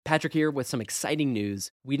Patrick here with some exciting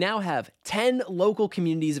news. We now have 10 local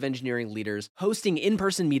communities of engineering leaders hosting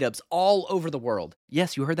in-person meetups all over the world.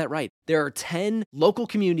 Yes, you heard that right. There are 10 local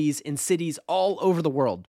communities in cities all over the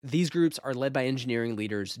world. These groups are led by engineering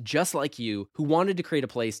leaders just like you who wanted to create a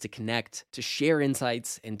place to connect, to share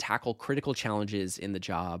insights, and tackle critical challenges in the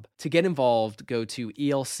job. To get involved, go to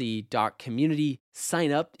elc.community.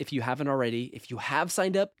 Sign up if you haven't already. If you have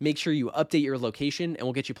signed up, make sure you update your location and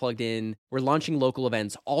we'll get you plugged in. We're launching local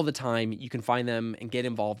events all the time. You can find them and get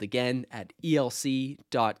involved again at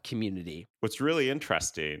elc.community. What's really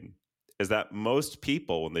interesting is that most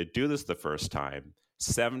people, when they do this the first time,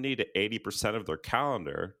 70 to 80% of their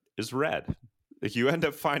calendar is red. Like you end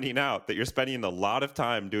up finding out that you're spending a lot of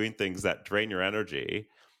time doing things that drain your energy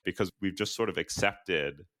because we've just sort of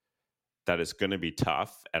accepted that it's going to be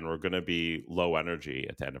tough and we're going to be low energy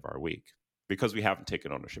at the end of our week because we haven't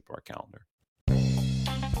taken ownership of our calendar.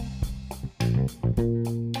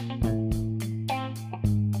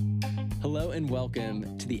 Hello and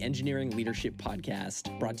welcome to the Engineering Leadership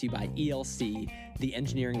Podcast, brought to you by ELC, the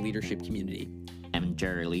Engineering Leadership Community. I'm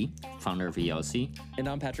Jerry Lee, founder of ELC. And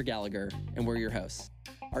I'm Patrick Gallagher, and we're your hosts.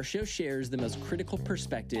 Our show shares the most critical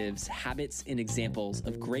perspectives, habits, and examples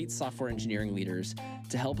of great software engineering leaders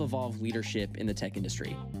to help evolve leadership in the tech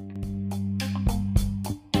industry.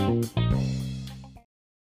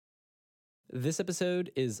 This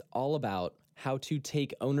episode is all about how to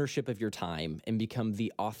take ownership of your time and become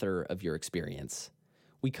the author of your experience.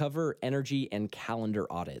 We cover energy and calendar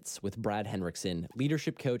audits with Brad Henrickson,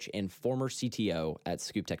 leadership coach and former CTO at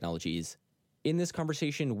Scoop Technologies. In this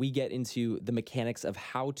conversation, we get into the mechanics of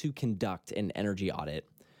how to conduct an energy audit.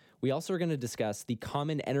 We also are going to discuss the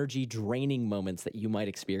common energy draining moments that you might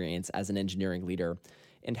experience as an engineering leader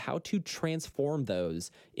and how to transform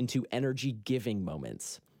those into energy giving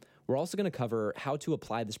moments. We're also going to cover how to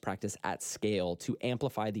apply this practice at scale to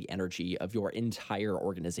amplify the energy of your entire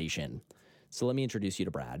organization. So let me introduce you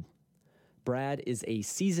to Brad. Brad is a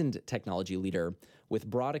seasoned technology leader with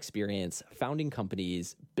broad experience founding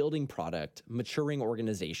companies, building product, maturing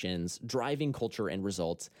organizations, driving culture and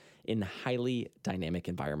results in highly dynamic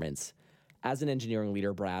environments. As an engineering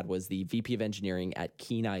leader, Brad was the VP of engineering at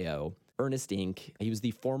Keen.io, Earnest Inc. He was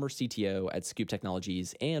the former CTO at Scoop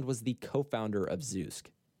Technologies and was the co-founder of Zeusk.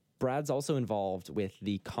 Brad's also involved with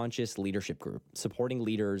the Conscious Leadership Group, supporting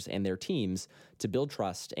leaders and their teams to build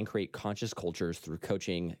trust and create conscious cultures through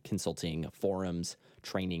coaching, consulting, forums,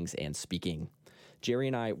 trainings, and speaking. Jerry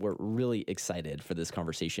and I were really excited for this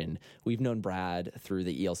conversation. We've known Brad through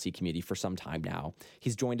the ELC community for some time now.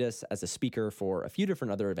 He's joined us as a speaker for a few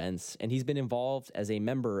different other events, and he's been involved as a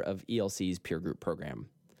member of ELC's peer group program.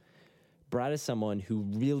 Brad is someone who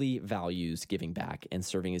really values giving back and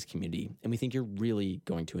serving his community, and we think you're really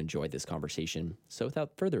going to enjoy this conversation. So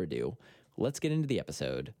without further ado, let's get into the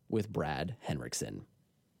episode with Brad Henrickson.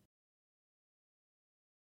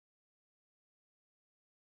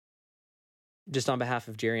 Just on behalf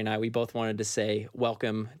of Jerry and I, we both wanted to say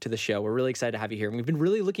welcome to the show. We're really excited to have you here. And we've been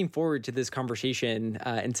really looking forward to this conversation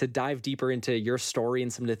and to dive deeper into your story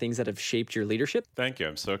and some of the things that have shaped your leadership. Thank you.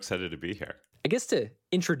 I'm so excited to be here. I guess to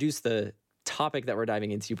introduce the topic that we're diving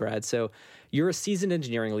into, Brad. So you're a seasoned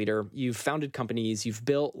engineering leader. You've founded companies. You've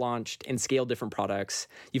built, launched, and scaled different products.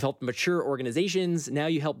 You've helped mature organizations. Now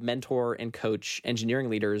you help mentor and coach engineering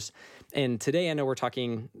leaders. And today I know we're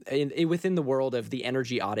talking within the world of the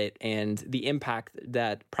energy audit and the impact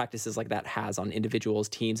that practices like that has on individuals,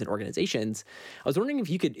 teams, and organizations. I was wondering if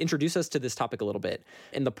you could introduce us to this topic a little bit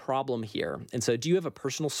and the problem here. And so do you have a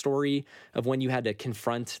personal story of when you had to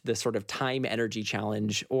confront the sort of time energy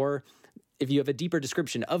challenge, or if you have a deeper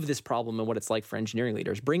description of this problem and what it's like for engineering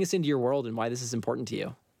leaders? Bring us into your world and why this is important to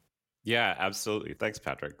you. Yeah, absolutely. Thanks,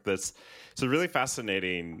 Patrick. It's a really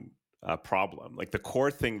fascinating problem. Like the core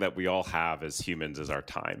thing that we all have as humans is our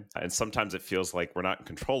time. And sometimes it feels like we're not in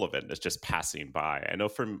control of it and it's just passing by. I know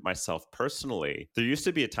for myself personally, there used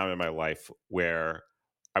to be a time in my life where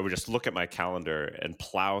I would just look at my calendar and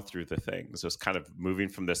plow through the things. It was kind of moving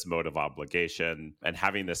from this mode of obligation and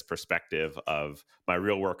having this perspective of my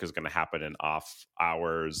real work is going to happen in off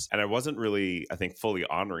hours. And I wasn't really, I think, fully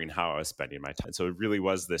honoring how I was spending my time. So it really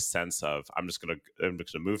was this sense of, I'm just going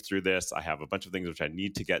to move through this. I have a bunch of things which I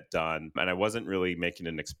need to get done. And I wasn't really making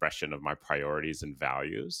an expression of my priorities and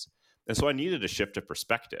values. And so I needed a shift of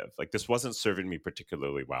perspective. Like this wasn't serving me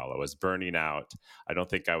particularly well. I was burning out. I don't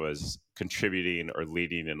think I was contributing or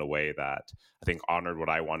leading in a way that I think honored what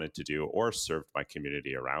I wanted to do or served my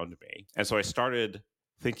community around me. And so I started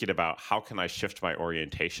thinking about how can I shift my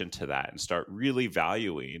orientation to that and start really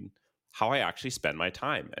valuing how I actually spend my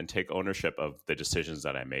time and take ownership of the decisions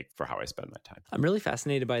that I make for how I spend my time. I'm really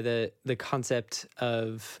fascinated by the concept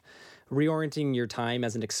of reorienting your time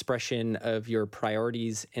as an expression of your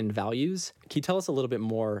priorities and values. Can you tell us a little bit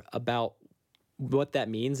more about what that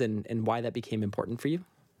means and why that became important for you?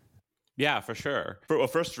 Yeah, for sure. Well,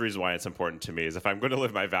 first reason why it's important to me is if I'm going to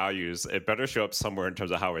live my values, it better show up somewhere in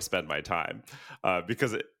terms of how I spend my time.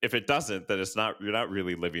 Because if it doesn't, then you're not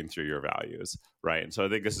really living through your values, right? And so I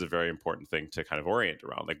think this is a very important thing to kind of orient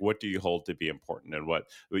around. Like, what do you hold to be important, and what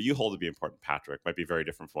you hold to be important, Patrick, might be very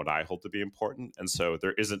different from what I hold to be important. And so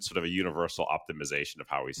there isn't sort of a universal optimization of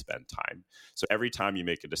how we spend time. So every time you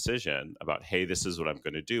make a decision about, hey, this is what I'm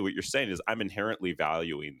going to do, what you're saying is I'm inherently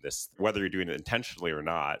valuing this, whether you're doing it intentionally or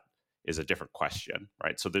not is a different question,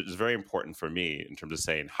 right? So it's very important for me in terms of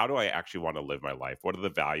saying, how do I actually want to live my life? What are the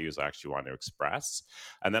values I actually want to express?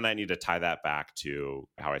 And then I need to tie that back to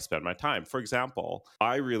how I spend my time. For example,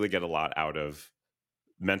 I really get a lot out of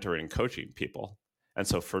mentoring and coaching people. And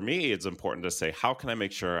so for me, it's important to say, how can I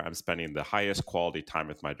make sure I'm spending the highest quality time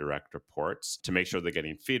with my direct reports to make sure they're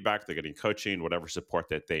getting feedback, they're getting coaching, whatever support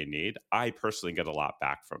that they need. I personally get a lot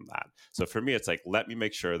back from that. So for me, it's like, let me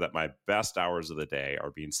make sure that my best hours of the day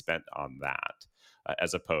are being spent on that,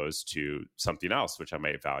 as opposed to something else, which I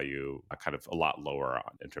might value kind of a lot lower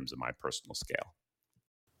on in terms of my personal scale.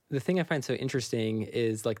 The thing I find so interesting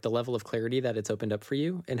is like the level of clarity that it's opened up for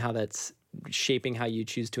you and how that's shaping how you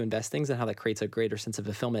choose to invest things and how that creates a greater sense of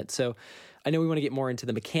fulfillment. So I know we want to get more into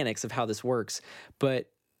the mechanics of how this works, but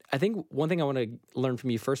I think one thing I want to learn from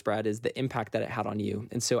you first, Brad, is the impact that it had on you.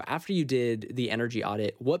 And so after you did the energy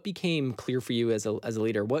audit, what became clear for you as a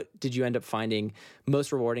leader? What did you end up finding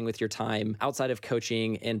most rewarding with your time outside of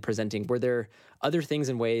coaching and presenting? Were there other things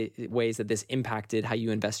and ways that this impacted how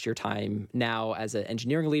you invest your time now as an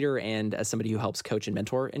engineering leader and as somebody who helps coach and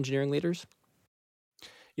mentor engineering leaders?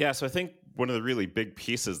 Yeah, so I think one of the really big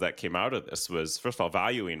pieces that came out of this was, first of all,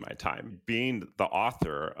 valuing my time, being the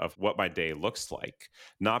author of what my day looks like,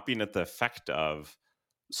 not being at the effect of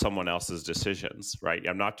someone else's decisions, right?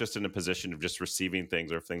 I'm not just in a position of just receiving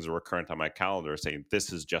things or if things are recurrent on my calendar saying,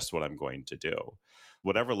 this is just what I'm going to do.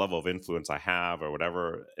 Whatever level of influence I have or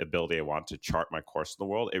whatever ability I want to chart my course in the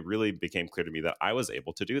world, it really became clear to me that I was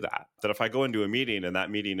able to do that. That if I go into a meeting and that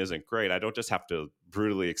meeting isn't great, I don't just have to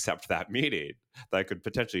brutally accept that meeting, that I could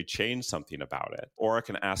potentially change something about it. Or I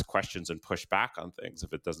can ask questions and push back on things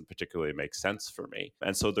if it doesn't particularly make sense for me.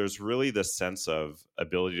 And so there's really this sense of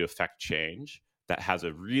ability to affect change that has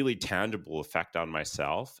a really tangible effect on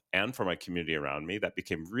myself and for my community around me that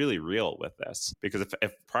became really real with this. Because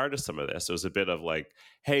if prior to some of this, it was a bit of like,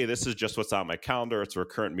 hey, this is just what's on my calendar. It's a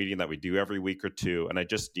recurrent meeting that we do every week or two, and I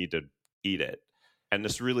just need to eat it. And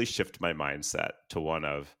this really shifted my mindset to one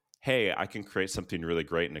of, hey, I can create something really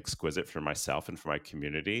great and exquisite for myself and for my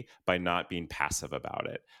community by not being passive about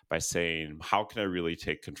it, by saying, how can I really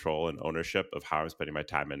take control and ownership of how I'm spending my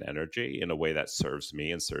time and energy in a way that serves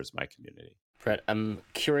me and serves my community? Brett, I'm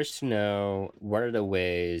curious to know what are the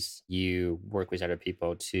ways you work with other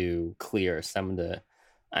people to clear some of the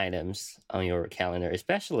items on your calendar,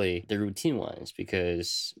 especially the routine ones,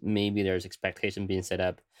 because maybe there's expectation being set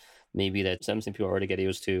up, maybe that's something people already get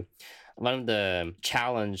used to. One of the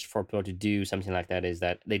challenge for people to do something like that is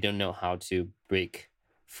that they don't know how to break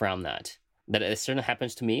from that. That it certainly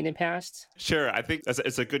happens to me in the past. Sure. I think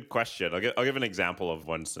it's a good question. I'll give an example of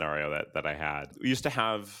one scenario that I had. We used to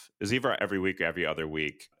have, it was either every week or every other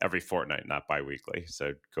week, every fortnight, not biweekly.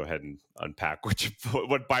 So go ahead and unpack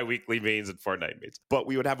what biweekly means and fortnight means. But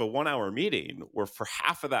we would have a 1 hour meeting where for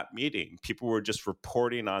half of that meeting, people were just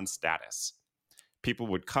reporting on status. People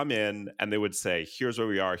would come in and they would say, here's where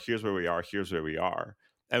we are, here's where we are, here's where we are.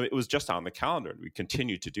 And it was just on the calendar. And we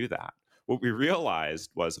continued to do that. What we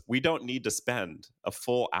realized was we don't need to spend a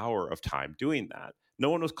full hour of time doing that. No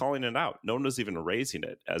one was calling it out. No one was even raising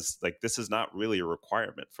it as like, this is not really a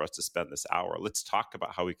requirement for us to spend this hour. Let's talk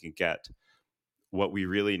about how we can get what we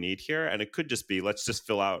really need here. And it could just be, let's just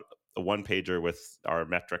fill out a one pager with our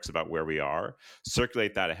metrics about where we are,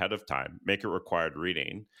 circulate that ahead of time, make it required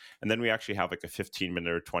reading. And then we actually have like a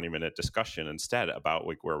 15-minute or 20-minute discussion instead about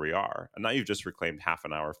like where we are. And now you've just reclaimed half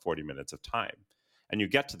an hour, 40 minutes of time. And you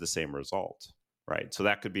get to the same result, right? So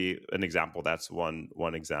that could be an example. That's one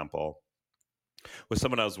example. With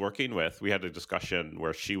someone I was working with, we had a discussion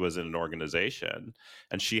where she was in an organization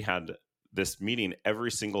and she had this meeting every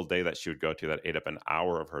single day that she would go to that ate up an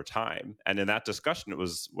hour of her time. And in that discussion, it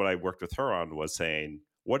was what I worked with her on was saying,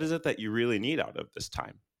 what is it that you really need out of this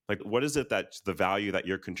time? Like, what is it that's the value that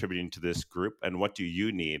you're contributing to this group? And what do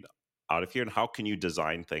you need out of here? And how can you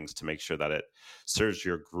design things to make sure that it serves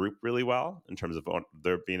your group really well in terms of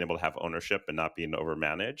their being able to have ownership and not being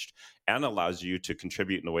overmanaged, and allows you to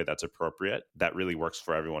contribute in a way that's appropriate, that really works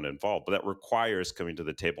for everyone involved, but that requires coming to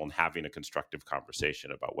the table and having a constructive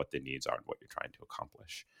conversation about what the needs are and what you're trying to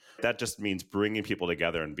accomplish. That just means bringing people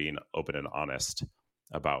together and being open and honest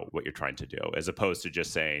about what you're trying to do, as opposed to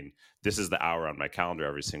just saying, this is the hour on my calendar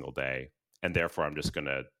every single day, and therefore I'm just going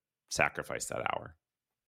to sacrifice that hour.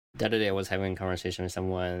 The other day I was having a conversation with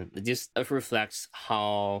someone. It just reflects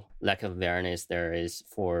how lack of awareness there is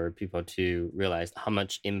for people to realize how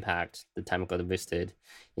much impact the time got wasted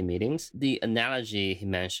in meetings. The analogy he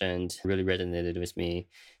mentioned really resonated with me.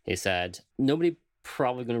 He said, nobody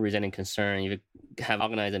probably going to raise any concern if you have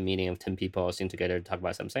organized a meeting of 10 people sitting together to talk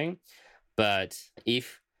about something. But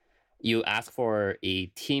if you ask for a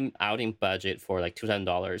team outing budget for like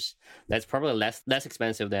 $2,000, that's probably less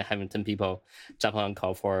expensive than having 10 people jump on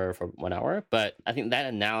call for 1 hour. But I think that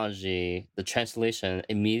analogy, the translation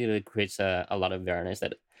immediately creates a lot of awareness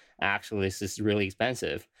that actually this is really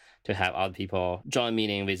expensive to have other people join a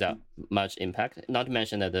meeting without much impact. Not to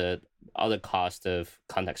mention that the other cost of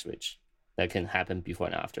context switch that can happen before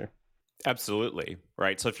and after. Absolutely.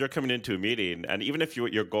 Right. So if you're coming into a meeting, and even if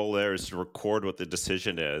your goal there is to record what the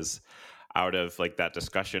decision is out of like that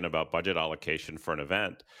discussion about budget allocation for an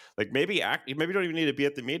event, like maybe you don't even need to be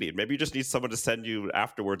at the meeting. Maybe you just need someone to send you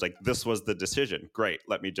afterwards, like, this was the decision. Great.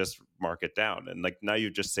 Let me just mark it down. And like now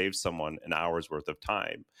you've just saved someone an hour's worth of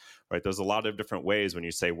time. Right. There's a lot of different ways when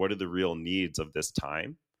you say, what are the real needs of this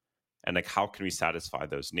time? And like, how can we satisfy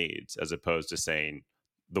those needs, as opposed to saying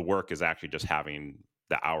the work is actually just having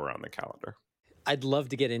the hour on the calendar. I'd love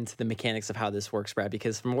to get into the mechanics of how this works, Brad,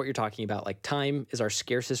 because from what you're talking about, like, time is our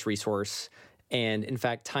scarcest resource. And in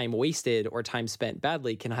fact, time wasted or time spent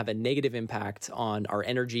badly can have a negative impact on our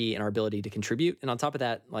energy and our ability to contribute. And on top of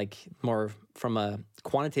that, like, more from a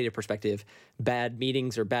quantitative perspective, bad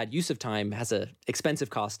meetings or bad use of time has an expensive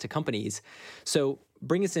cost to companies. So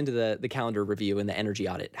bring us into the calendar review and the energy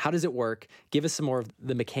audit. How does it work? Give us some more of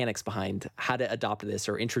the mechanics behind how to adopt this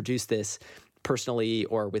or introduce this personally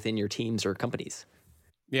or within your teams or companies.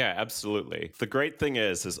 Yeah, absolutely. The great thing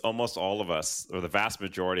is almost all of us, or the vast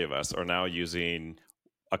majority of us, are now using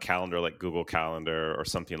a calendar like Google Calendar or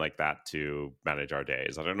something like that to manage our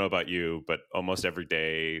days. I don't know about you, but almost every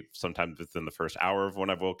day, sometimes within the first hour of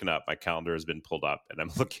when I've woken up, my calendar has been pulled up and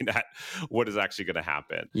I'm looking at what is actually going to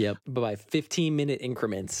happen. Yep. But by 15-minute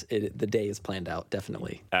increments, the day is planned out,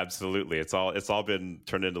 definitely. Absolutely. It's all been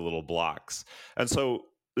turned into little blocks. And so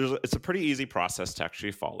it's a pretty easy process to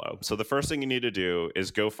actually follow. So the first thing you need to do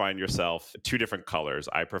is go find yourself 2 different colors.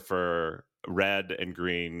 I prefer red and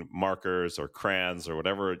green markers or crayons or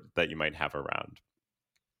whatever that you might have around.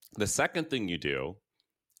 The second thing you do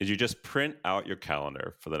is you just print out your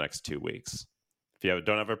calendar for the next 2 weeks. If you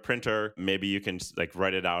don't have a printer, maybe you can like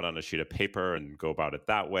write it out on a sheet of paper and go about it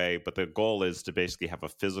that way. But the goal is to basically have a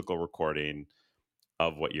physical recording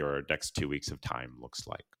of what your next 2 weeks of time looks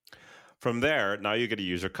like. From there, now you get to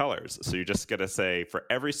use your colors. So you just get to say, for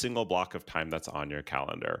every single block of time that's on your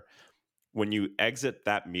calendar, when you exit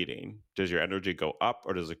that meeting, does your energy go up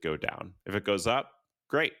or does it go down? If it goes up,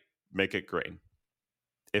 great, make it green.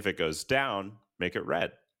 If it goes down, make it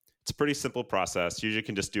red. It's a pretty simple process. Usually you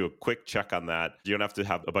can just do a quick check on that. You don't have to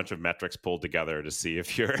have a bunch of metrics pulled together to see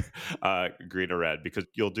if you're green or red, because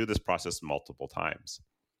you'll do this process multiple times.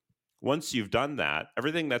 Once you've done that,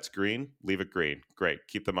 everything that's green, leave it green. Great.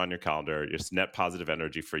 Keep them on your calendar. It's net positive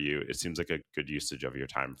energy for you. It seems like a good usage of your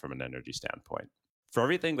time from an energy standpoint. For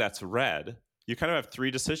everything that's red, you kind of have 3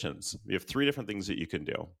 decisions. You have 3 different things that you can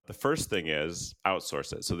do. The first thing is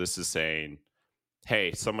outsource it. So this is saying,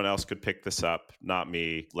 hey, someone else could pick this up, not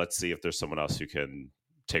me. Let's see if there's someone else who can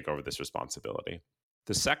take over this responsibility.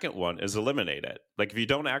 The second one is eliminate it. Like, if you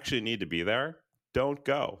don't actually need to be there, don't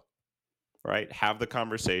go. Right? Have the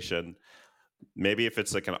conversation. Maybe if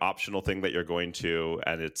it's like an optional thing that you're going to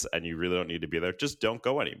and you really don't need to be there, just don't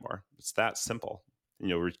go anymore. It's that simple. And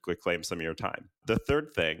you'll reclaim some of your time. The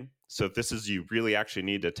third thing, so if this is you really actually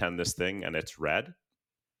need to attend this thing and it's red,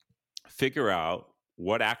 figure out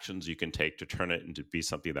what actions you can take to turn it into be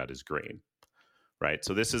something that is green. Right?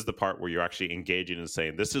 So this is the part where you're actually engaging and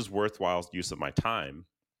saying, this is worthwhile use of my time.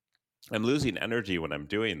 I'm losing energy when I'm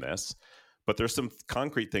doing this, but there's some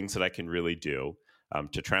concrete things that I can really do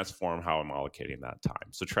to transform how I'm allocating that time.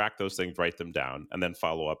 So track those things, write them down, and then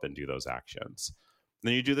follow up and do those actions. And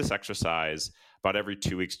then you do this exercise about every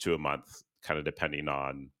 2 weeks to a month, kind of depending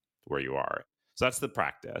on where you are. So that's the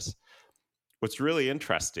practice. What's really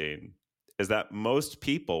interesting is that most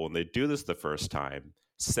people, when they do this the first time,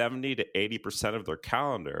 70 to 80% of their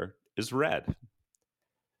calendar is red.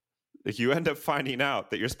 Like you end up finding out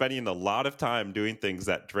that you're spending a lot of time doing things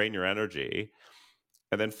that drain your energy.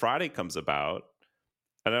 And then Friday comes about.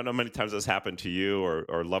 I don't know how many times this happened to you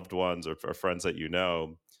or loved ones or friends that you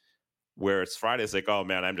know, where it's Friday, it's like, oh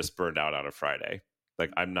man, I'm just burned out on a Friday.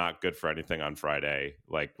 Like I'm not good for anything on Friday.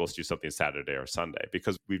 Like let's do something Saturday or Sunday,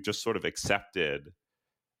 because we've just sort of accepted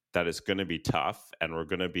that it's going to be tough and we're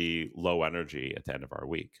going to be low energy at the end of our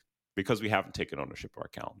week because we haven't taken ownership of our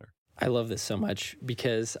calendar. I love this so much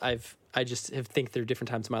because I just have think there are different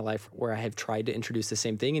times in my life where I have tried to introduce the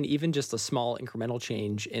same thing, and even just a small incremental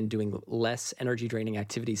change in doing less energy draining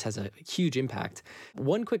activities has a huge impact.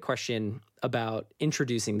 One quick question about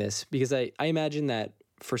introducing this, because I imagine that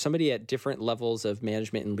for somebody at different levels of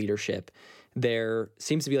management and leadership, there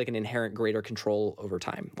seems to be like an inherent greater control over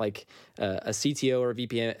time. Like a CTO or a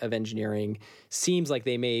VP of engineering seems like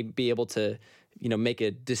they may be able to make a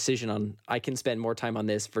decision on, I can spend more time on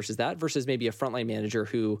this versus that, versus maybe a frontline manager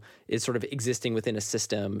who is sort of existing within a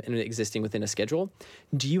system and existing within a schedule.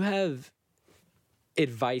 Do you have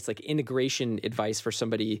advice, like integration advice for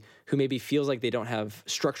somebody who maybe feels like they don't have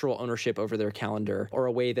structural ownership over their calendar, or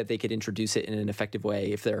a way that they could introduce it in an effective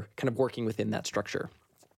way if they're kind of working within that structure?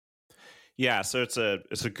 Yeah, so it's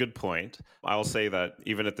a good point. I will say that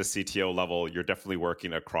even at the CTO level, you're definitely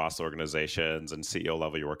working across organizations, and CEO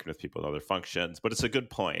level, you're working with people in other functions. But it's a good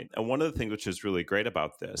point. And one of the things which is really great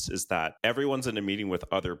about this is that everyone's in a meeting with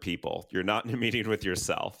other people. You're not in a meeting with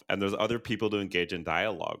yourself, and there's other people to engage in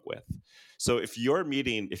dialogue with. So if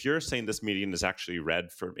you're saying this meeting is actually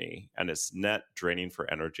red for me and it's net draining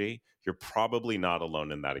for energy, you're probably not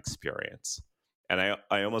alone in that experience. And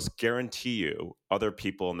I almost guarantee you other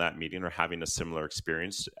people in that meeting are having a similar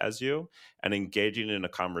experience as you, and engaging in a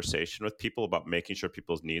conversation with people about making sure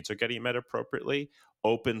people's needs are getting met appropriately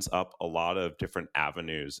opens up a lot of different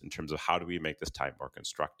avenues in terms of how do we make this time more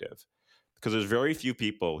constructive. Because there's very few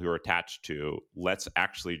people who are attached to, let's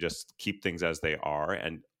actually just keep things as they are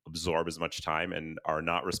and absorb as much time, and are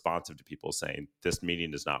not responsive to people saying, this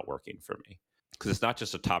meeting is not working for me. Because it's not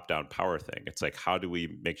just a top-down power thing. It's like, how do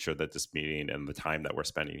we make sure that this meeting and the time that we're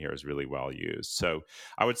spending here is really well used? So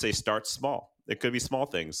I would say start small. It could be small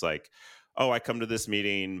things like, oh, I come to this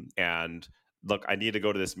meeting and look, I need to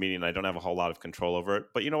go to this meeting. I don't have a whole lot of control over it.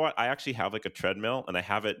 But you know what? I actually have like a treadmill, and I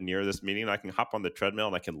have it near this meeting. I can hop on the treadmill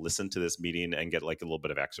and I can listen to this meeting and get like a little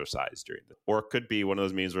bit of exercise during it. Or it could be one of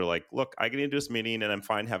those meetings where like, look, I get into this meeting and I'm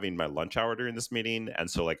fine having my lunch hour during this meeting. And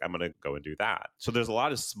so like, I'm going to go and do that. So there's a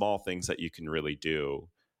lot of small things that you can really do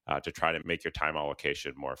to try to make your time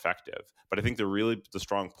allocation more effective. But I think the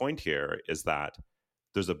strong point here is that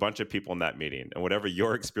there's a bunch of people in that meeting, and whatever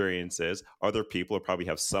your experience is, other people probably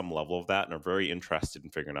have some level of that and are very interested in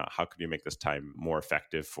figuring out how can we make this time more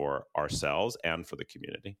effective for ourselves and for the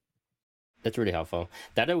community. That's really helpful.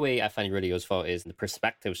 The other way I find really useful is the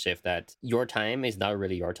perspective shift that your time is not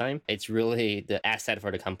really your time. It's really the asset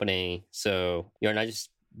for the company. So you're not just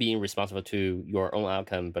being responsible to your own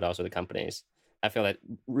outcome, but also the company's. I feel like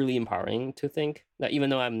really empowering to think that even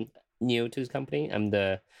though I'm new to this company, I'm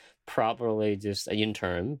probably just an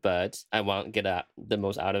intern, but I want to get the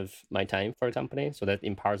most out of my time for a company. So that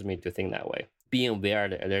empowers me to think that way. Being aware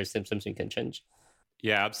that there's something you can change.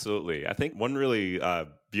 Yeah, absolutely. I think one really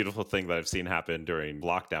beautiful thing that I've seen happen during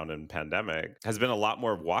lockdown and pandemic has been a lot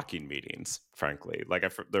more walking meetings, frankly. Like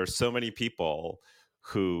there's so many people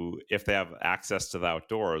who, if they have access to the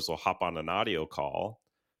outdoors, will hop on an audio call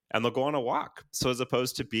and they'll go on a walk. So as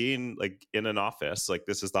opposed to being like in an office, like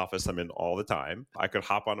this is the office I'm in all the time, I could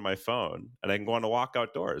hop onto my phone and I can go on a walk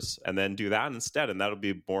outdoors and then do that instead. And that'll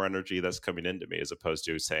be more energy that's coming into me, as opposed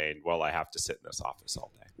to saying, well, I have to sit in this office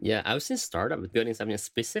all day. Yeah, I was in startup building something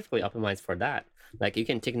specifically optimized for that. Like you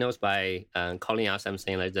can take notes by calling out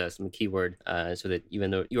something like some keyword so that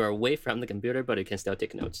even though you are away from the computer, but you can still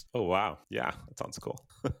take notes. Oh, wow. Yeah, that sounds cool.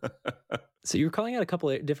 So you're calling out a couple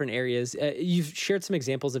of different areas. You've shared some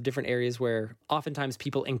examples of different areas where oftentimes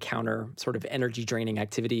people encounter sort of energy draining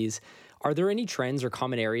activities. Are there any trends or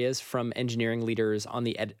common areas from engineering leaders on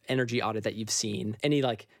the energy audit that you've seen? Any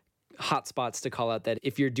like hotspots to call out that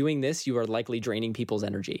if you're doing this, you are likely draining people's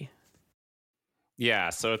energy? Yeah,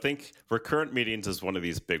 so I think recurrent meetings is one of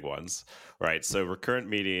these big ones, right? So recurrent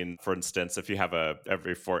meeting, for instance, if you have a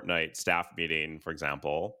every fortnight staff meeting, for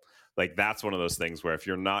example, like that's one of those things where if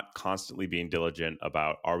you're not constantly being diligent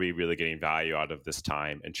about, are we really getting value out of this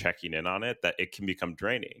time and checking in on it, that it can become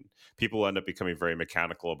draining. People end up becoming very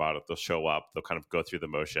mechanical about it. They'll show up, they'll kind of go through the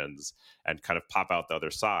motions and kind of pop out the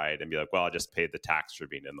other side and be like, well, I just paid the tax for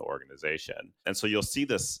being in the organization. And so you'll see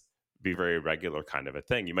this be very regular kind of a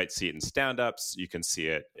thing. You might see it in stand-ups. You can see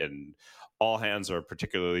it in all hands are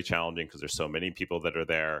particularly challenging because there's so many people that are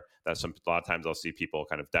there that a lot of times I'll see people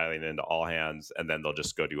kind of dialing into all hands and then they'll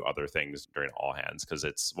just go do other things during all hands because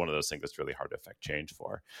it's one of those things that's really hard to affect change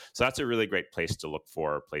for. So that's a really great place to look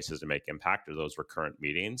for places to make impact, or those recurrent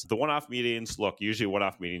meetings. The one-off meetings, look, usually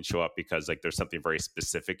one-off meetings show up because like there's something very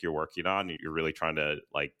specific you're working on. You're really trying to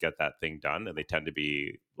like get that thing done, and they tend to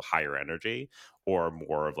be higher energy or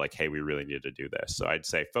more of like, hey, we really need to do this. So I'd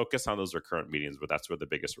say focus on those recurrent meetings, but that's where the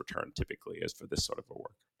biggest return typically is for this sort of a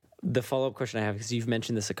work. The follow-up question I have, because you've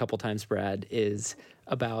mentioned this a couple times, Brad, is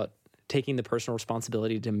about taking the personal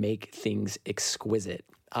responsibility to make things exquisite.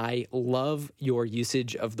 I love your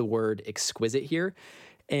usage of the word exquisite here.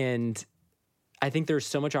 And I think there's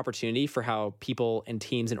so much opportunity for how people and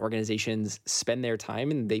teams and organizations spend their time,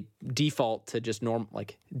 and they default to just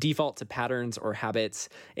default to patterns or habits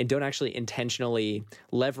and don't actually intentionally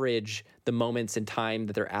leverage the moments and time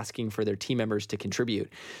that they're asking for their team members to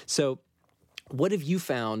contribute. So what have you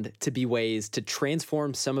found to be ways to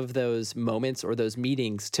transform some of those moments or those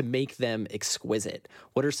meetings to make them exquisite?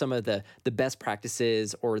 What are some of the best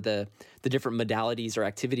practices or the different modalities or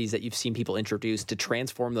activities that you've seen people introduce to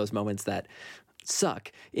transform those moments that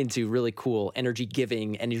suck into really cool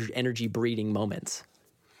energy-giving, energy-breeding moments?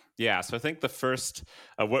 Yeah, so I think the first,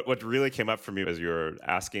 what really came up for me as you were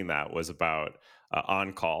asking that was about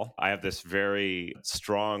on-call. I have this very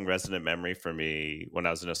strong resonant memory for me when I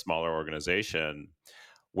was in a smaller organization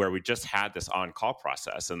where we just had this on-call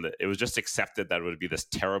process, and it was just accepted that it would be this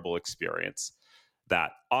terrible experience,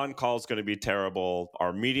 that on-call is going to be terrible,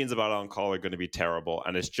 our meetings about on-call are going to be terrible,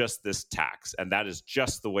 and it's just this tax, and that is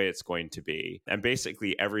just the way it's going to be. And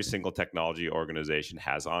basically every single technology organization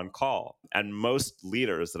has on-call, and most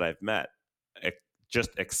leaders that I've met just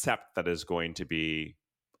accept that is going to be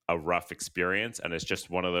a rough experience, and it's just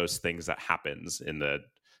one of those things that happens in the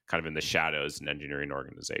shadows in engineering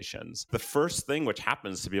organizations. The first thing which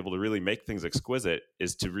happens to be able to really make things exquisite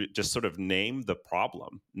is to just sort of name the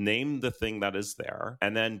problem, name the thing that is there,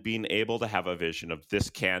 and then being able to have a vision of this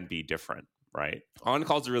can be different, right?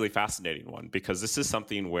 On-call is a really fascinating one because this is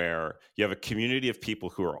something where you have a community of people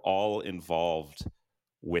who are all involved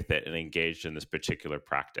with it and engaged in this particular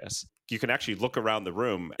practice. You can actually look around the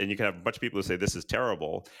room and you can have a bunch of people who say this is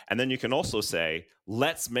terrible, and then you can also say,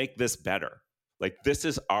 let's make this better. Like, this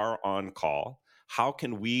is our on-call. How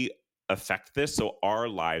can we affect this so our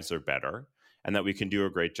lives are better and that we can do a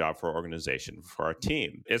great job for our organization, for our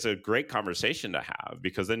team? It's a great conversation to have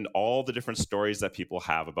because then all the different stories that people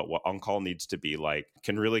have about what on-call needs to be like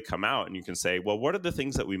can really come out, and you can say, well, what are the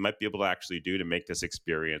things that we might be able to actually do to make this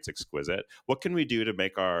experience exquisite? What can we do to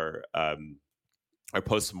make our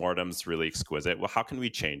postmortems really exquisite? Well, how can we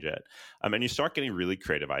change it? And you start getting really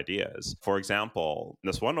creative ideas. For example, in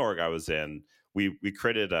this one org I was in, we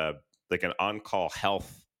created an on-call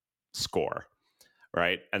health score,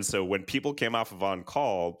 right? And so when people came off of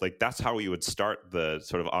on-call, like that's how we would start the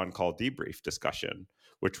sort of on-call debrief discussion,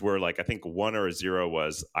 which were like, I think 1 or 0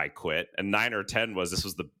 was I quit, and 9 or 10 was this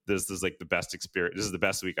is like the best experience. This is the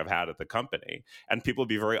best week I've had at the company. And people would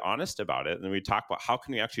be very honest about it. And then we talk about how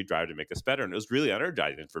can we actually drive to make this better. And it was really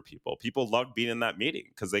energizing for people. People loved being in that meeting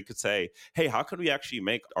because they could say, hey, how can we actually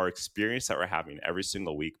make our experience that we're having every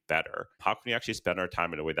single week better? How can we actually spend our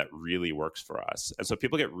time in a way that really works for us? And so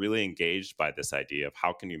people get really engaged by this idea of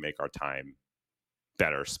how can you make our time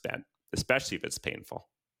better spent, especially if it's painful.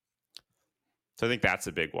 So I think that's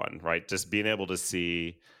a big one, right? Just being able to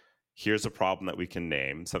see, here's a problem that we can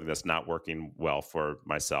name, something that's not working well for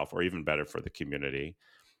myself or even better for the community.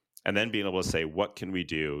 And then being able to say, what can we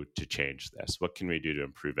do to change this? What can we do to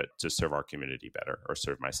improve it to serve our community better or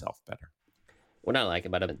serve myself better? What I like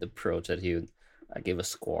about the approach that you give a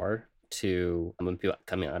score to when people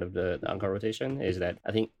coming out of the on-call rotation is that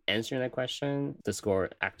I think answering that question, the score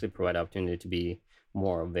actually provide opportunity to be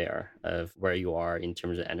more aware of where you are in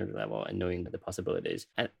terms of energy level and knowing the possibilities.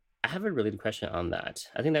 And I have a related question on that.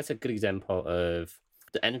 I think that's a good example of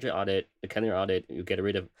the energy audit, the calendar audit. You get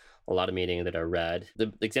rid of a lot of meetings that are red.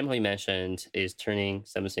 The example you mentioned is turning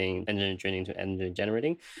something energy draining to energy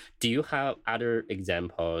generating. Do you have other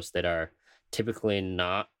examples that are typically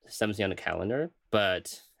not something on the calendar,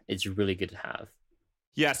 but it's really good to have?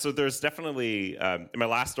 Yeah, so there's definitely, in my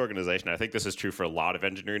last organization, I think this is true for a lot of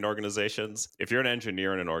engineering organizations. If you're an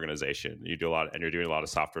engineer in an organization, you're doing a lot of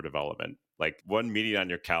software development, like one meeting on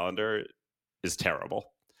your calendar is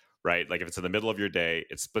terrible, right? Like if it's in the middle of your day,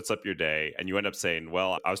 it splits up your day, and you end up saying,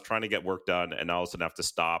 well, I was trying to get work done, and all of a sudden I have to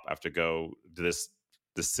stop, I have to go to this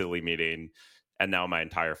silly meeting, and now my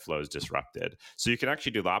entire flow is disrupted. So you can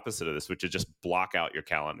actually do the opposite of this, which is just block out your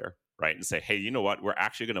calendar, right? And say, hey, you know what? We're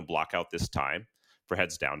actually going to block out this time for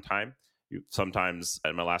heads down time, Sometimes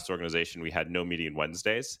at my last organization, we had no meeting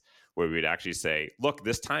Wednesdays, where we would actually say, look,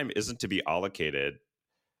 this time isn't to be allocated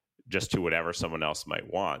just to whatever someone else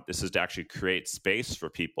might want. This is to actually create space for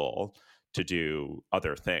people to do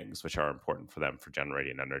other things which are important for them for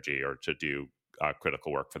generating energy or to do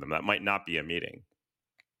critical work for them. That might not be a meeting.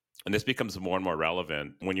 And this becomes more and more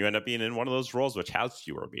relevant when you end up being in one of those roles which has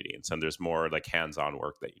fewer meetings and there's more like hands-on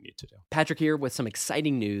work that you need to do. Patrick here with some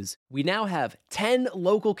exciting news. We now have 10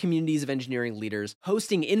 local communities of engineering leaders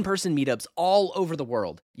hosting in-person meetups all over the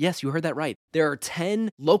world. Yes, you heard that right. There are 10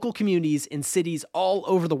 local communities in cities all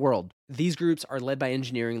over the world. These groups are led by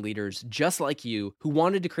engineering leaders just like you who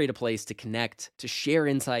wanted to create a place to connect, to share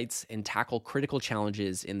insights, and tackle critical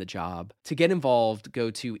challenges in the job. To get involved,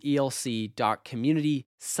 go to elc.community.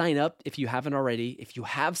 Sign up if you haven't already. If you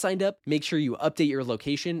have signed up, make sure you update your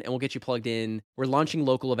location and we'll get you plugged in. We're launching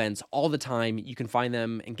local events all the time. You can find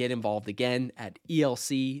them and get involved again at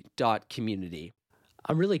elc.community.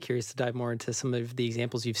 I'm really curious to dive more into some of the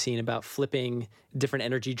examples you've seen about flipping different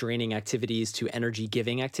energy draining activities to energy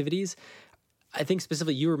giving activities. I think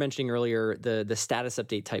specifically you were mentioning earlier the status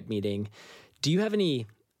update type meeting. Do you have any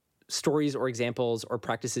stories or examples or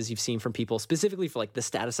practices you've seen from people specifically for like the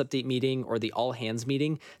status update meeting or the all hands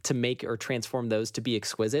meeting to make or transform those to be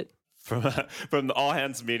exquisite? From the all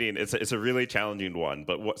hands meeting, it's a really challenging one.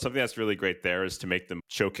 But something that's really great there is to make them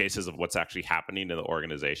showcases of what's actually happening in the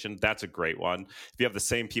organization. That's a great one. If you have the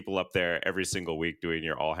same people up there every single week doing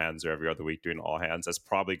your all hands or every other week doing all hands, that's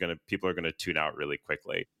probably people are going to tune out really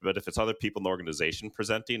quickly. But if it's other people in the organization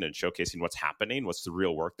presenting and showcasing what's happening, what's the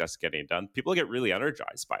real work that's getting done, people get really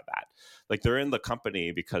energized by that. Like they're in the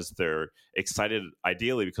company because they're excited,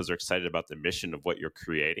 ideally because they're excited about the mission of what you're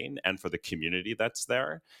creating and for the community that's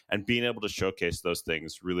there. And being able to showcase those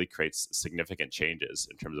things really creates significant changes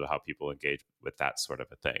in terms of how people engage with that sort of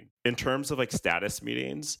a thing. In terms of like status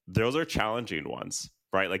meetings, those are challenging ones,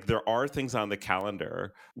 right? Like there are things on the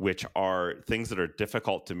calendar which are things that are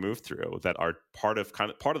difficult to move through that are part of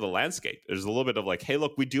the landscape. There's a little bit of like, hey,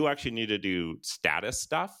 look, we do actually need to do status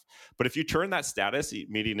stuff. But if you turn that status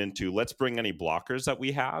meeting into let's bring any blockers that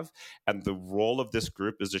we have, and the role of this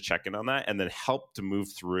group is to check in on that and then help to move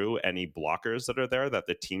through any blockers that are there that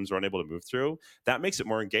the teams are unable to move through, that makes it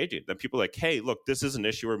more engaging. Then people are like, hey, look, this is an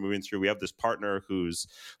issue we're moving through. We have this partner who's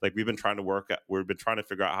like, we've been trying to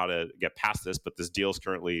figure out how to get past this, but this deal's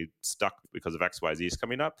currently stuck because of XYZ is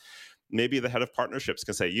coming up. Maybe the head of partnerships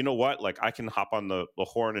can say, you know what, like I can hop on the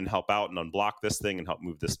horn and help out and unblock this thing and help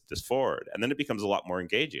move this forward. And then it becomes a lot more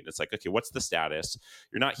engaging. It's like, okay, what's the status?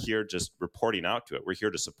 You're not here just reporting out to it. We're here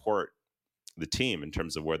to support the team in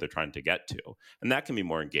terms of where they're trying to get to. And that can be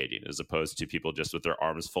more engaging as opposed to people just with their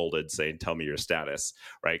arms folded saying, tell me your status,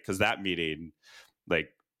 right? Because that meeting, like,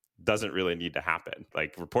 doesn't really need to happen.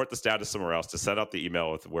 Like report the status somewhere else to set up the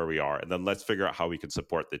email with where we are. And then let's figure out how we can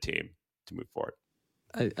support the team to move forward.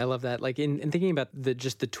 I love that. Like in thinking about the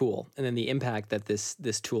tool and then the impact that this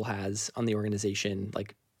tool has on the organization,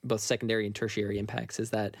 like both secondary and tertiary impacts, is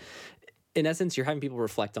that in essence, you're having people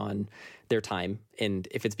reflect on their time and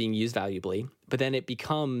if it's being used valuably, but then it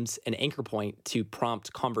becomes an anchor point to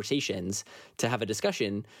prompt conversations to have a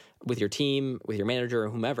discussion with your team, with your manager or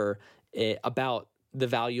whomever about the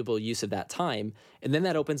valuable use of that time. And then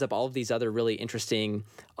that opens up all of these other really interesting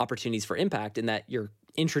opportunities for impact in that you're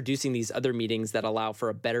introducing these other meetings that allow for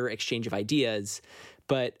a better exchange of ideas.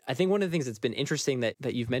 But I think one of the things that's been interesting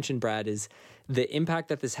that you've mentioned, Brad, is the impact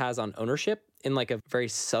that this has on ownership in like a very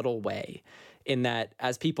subtle way, in that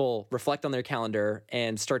as people reflect on their calendar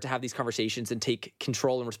and start to have these conversations and take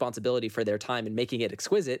control and responsibility for their time and making it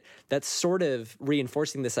exquisite, that's sort of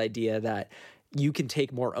reinforcing this idea that you can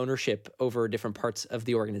take more ownership over different parts of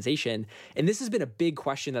the organization. And this has been a big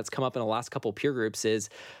question that's come up in the last couple of peer groups is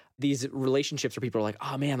these relationships where people are like,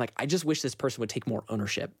 oh man, like I just wish this person would take more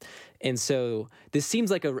ownership. And so this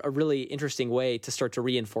seems like a really interesting way to start to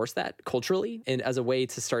reinforce that culturally and as a way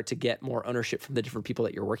to start to get more ownership from the different people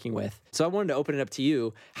that you're working with. So I wanted to open it up to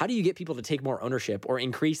you. How do you get people to take more ownership or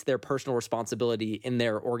increase their personal responsibility in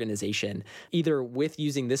their organization, either with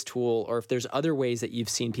using this tool or if there's other ways that you've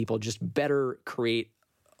seen people just better create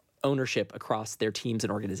ownership across their teams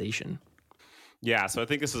and organization? Yeah, so I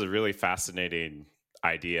think this is a really fascinating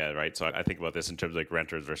idea, right? So I think about this in terms of like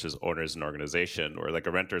renters versus owners in organization, where like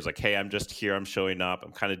a renter is like, hey, I'm just here, I'm showing up,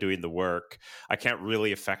 I'm kind of doing the work. I can't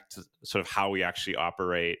really affect sort of how we actually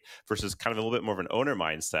operate, versus kind of a little bit more of an owner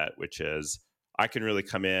mindset, which is I can really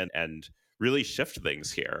come in and really shift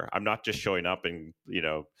things here. I'm not just showing up and,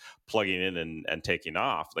 plugging in and taking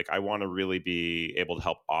off. Like I want to really be able to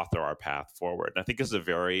help author our path forward. And I think this is a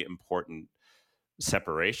very important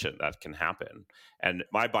separation that can happen. And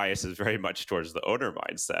my bias is very much towards the owner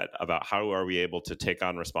mindset about how are we able to take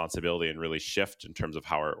on responsibility and really shift in terms of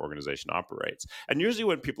how our organization operates. And usually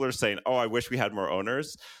when people are saying, oh, I wish we had more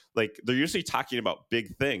owners, like they're usually talking about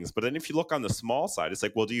big things. But then if you look on the small side, it's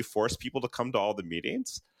like, well, do you force people to come to all the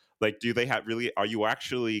meetings? Like, do they have really, are you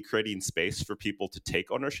actually creating space for people to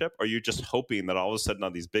take ownership? Or are you just hoping that all of a sudden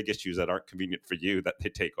on these big issues that aren't convenient for you, that they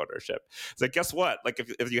take ownership? It's like, guess what? Like,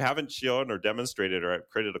 if you haven't shown or demonstrated or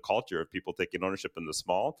created a culture of people taking ownership in the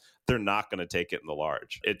small, they're not going to take it in the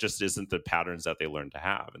large. It just isn't the patterns that they learn to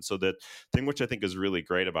have. And so the thing which I think is really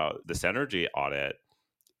great about this energy audit,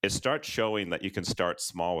 it starts showing that you can start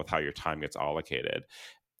small with how your time gets allocated.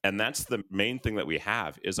 And that's the main thing that we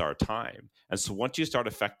have is our time. And so once you start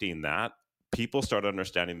affecting that, people start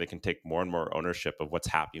understanding they can take more and more ownership of what's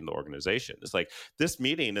happening in the organization. It's like this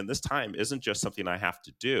meeting and this time isn't just something I have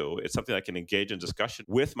to do. It's something I can engage in discussion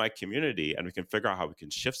with my community, and we can figure out how we can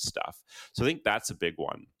shift stuff. So I think that's a big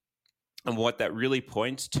one. And what that really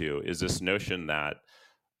points to is this notion that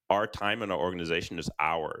our time in our organization is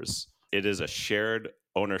ours. It is a shared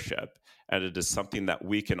ownership, and it is something that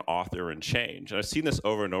we can author and change. And I've seen this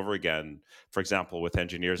over and over again, for example, with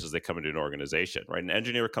engineers as they come into an organization, right? An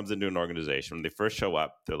engineer comes into an organization, when they first show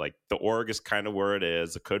up, they're like, the org is kind of where it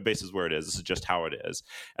is, the code base is where it is, this is just how it is.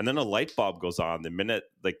 And then a light bulb goes on the minute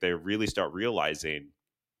like they really start realizing,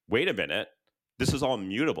 wait a minute, this is all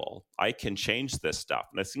mutable. I can change this stuff.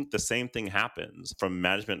 And I think the same thing happens from a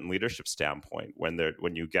management and leadership standpoint when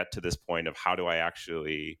you get to this point of how do I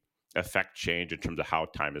actually affect change in terms of how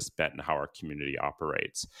time is spent and how our community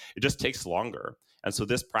operates. It just takes longer. And so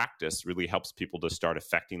this practice really helps people to start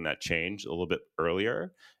affecting that change a little bit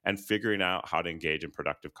earlier and figuring out how to engage in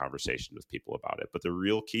productive conversation with people about it. But the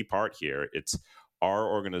real key part here, it's our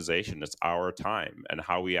organization, it's our time, and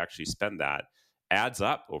how we actually spend that adds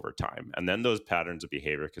up over time. And then those patterns of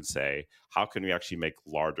behavior can say, how can we actually make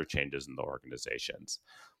larger changes in the organizations?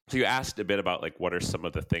 So you asked a bit about like, what are some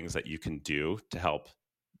of the things that you can do to help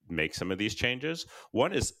make some of these changes?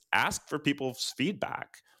 One is ask for people's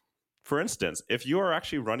feedback. For instance, if you are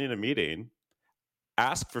actually running a meeting,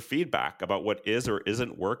 ask for feedback about what is or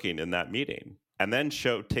isn't working in that meeting, and then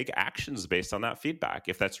take actions based on that feedback.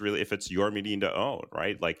 If it's your meeting to own,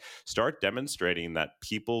 right? Like start demonstrating that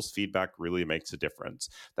people's feedback really makes a difference,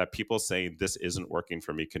 that people saying this isn't working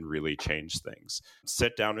for me can really change things.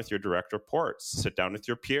 Sit down with your direct reports, sit down with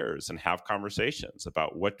your peers and have conversations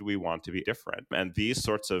about what do we want to be different. And these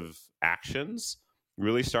sorts of actions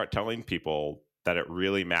really start telling people that it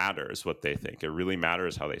really matters what they think. It really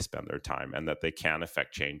matters how they spend their time and that they can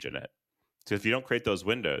affect change in it. So if you don't create those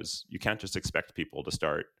windows, you can't just expect people to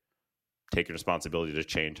start taking responsibility to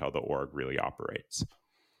change how the org really operates.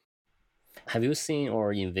 Have you seen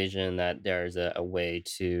or envisioned that there's a way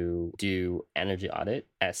to do energy audit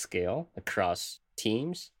at scale across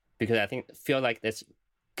teams? Because I feel like this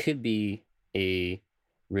could be a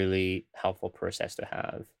really helpful process to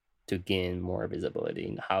have to gain more visibility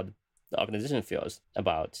in how the organization feels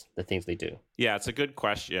about the things they do. Yeah, it's a good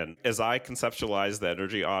question. As I conceptualize the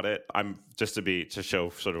energy audit, I'm just to show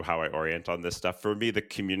sort of how I orient on this stuff. For me, the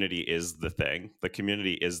community is the thing. The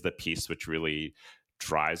community is the piece which really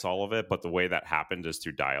drives all of it. But the way that happened is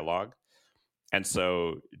through dialogue. And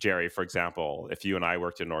so, Jerry, for example, if you and I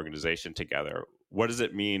worked in an organization together, what does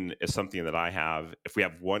it mean if something that I have, if we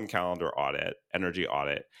have one calendar audit, energy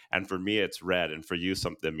audit, and for me it's red, and for you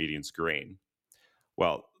the meeting's green?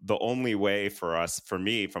 Well, the only way for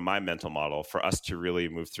me, from my mental model, for us to really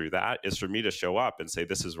move through that is for me to show up and say,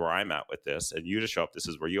 this is where I'm at with this, and you to show up, this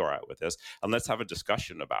is where you are at with this, and let's have a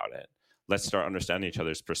discussion about it. Let's start understanding each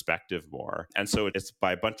other's perspective more. And so it's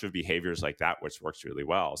by a bunch of behaviors like that, which works really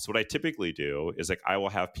well. So what I typically do is I will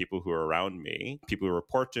have people who are around me, people who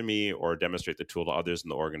report to me or demonstrate the tool to others in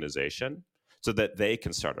the organization so that they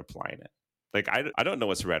can start applying it. Like, I don't know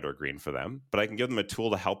what's red or green for them, but I can give them a tool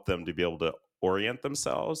to help them to be able to orient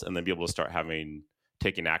themselves and then be able to start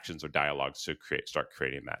taking actions or dialogues to start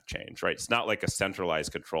creating that change, right? It's not like a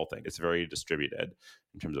centralized control thing. It's very distributed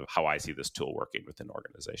in terms of how I see this tool working within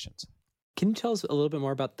organizations. Can you tell us a little bit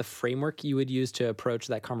more about the framework you would use to approach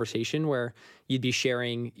that conversation where you'd be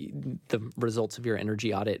sharing the results of your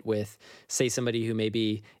energy audit with, say, somebody who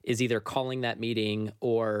maybe is either calling that meeting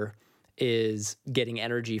or is getting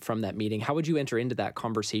energy from that meeting? How would you enter into that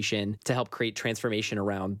conversation to help create transformation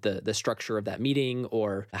around the structure of that meeting,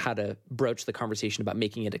 or how to broach the conversation about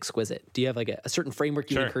making it exquisite? Do you have like a certain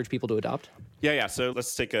framework you encourage people to adopt? Yeah. So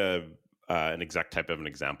let's take an exact type of an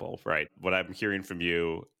example, right? What I'm hearing from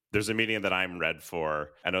you, there's a meeting that I'm red for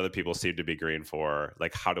and other people seem to be green for.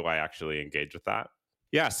 Like, how do I actually engage with that?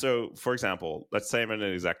 Yeah. So, for example, let's say I'm in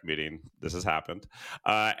an exec meeting. This has happened.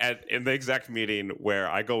 And in the exec meeting where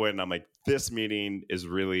I go in, I'm like, this meeting is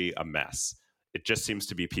really a mess. It just seems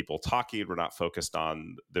to be people talking. We're not focused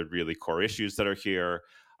on the really core issues that are here.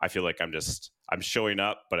 I feel like I'm showing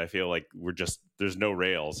up, but I feel like there's no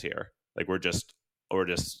rails here. Like we're just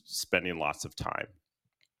spending lots of time.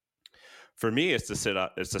 For me, it's to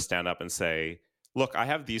stand up and say, look, I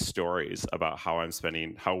have these stories about how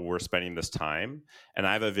we're spending this time, and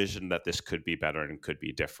I have a vision that this could be better and could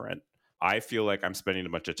be different. I feel like I'm spending a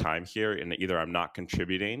bunch of time here, and either I'm not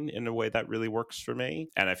contributing in a way that really works for me,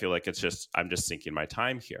 and I feel like I'm just sinking my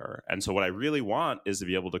time here. And so what I really want is to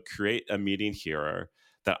be able to create a meeting here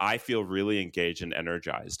that I feel really engaged and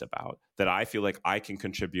energized about, that I feel like I can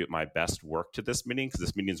contribute my best work to this meeting, because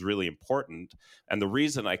this meeting is really important. And the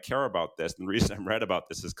reason I care about this and the reason I'm read about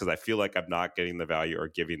this is because I feel like I'm not getting the value or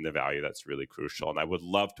giving the value that's really crucial. And I would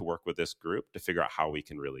love to work with this group to figure out how we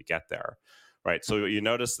can really get there. Right. So what you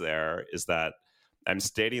notice there is that I'm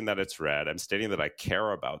stating that it's red. I'm stating that I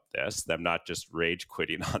care about this, that I'm not just rage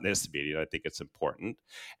quitting on this meeting. I think it's important.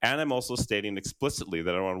 And I'm also stating explicitly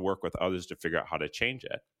that I want to work with others to figure out how to change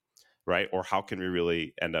it, right? Or how can we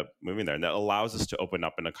really end up moving there? And that allows us to open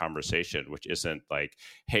up in a conversation, which isn't like,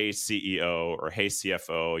 hey, CEO or hey,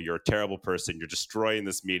 CFO, you're a terrible person. You're destroying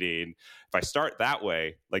this meeting. If I start that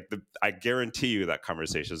way, I guarantee you that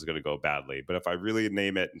conversation is going to go badly. But if I really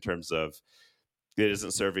name it in terms of, it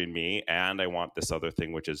isn't serving me and I want this other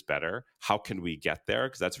thing which is better, how can we get there?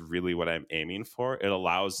 Because that's really what I'm aiming for. It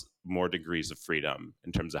allows more degrees of freedom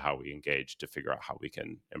in terms of how we engage to figure out how we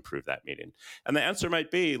can improve that meeting. And the answer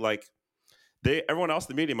might be like, everyone else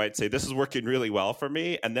in the meeting might say, this is working really well for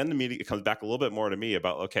me. And then the meeting, it comes back a little bit more to me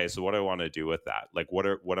about, okay, so what do I want to do with that? Like, what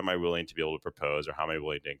am I willing to be able to propose, or how am I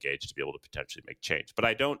willing to engage to be able to potentially make change? But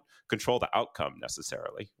I don't control the outcome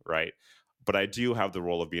necessarily, right? But I do have the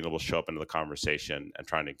role of being able to show up into the conversation and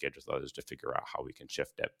trying to engage with others to figure out how we can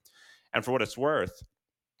shift it. And for what it's worth,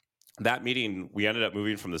 that meeting, we ended up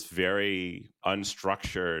moving from this very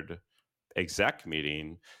unstructured exec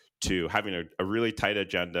meeting to having a really tight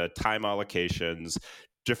agenda, time allocations,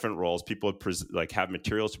 different roles. People would have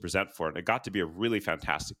materials to present for it. And it got to be a really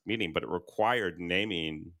fantastic meeting, but it required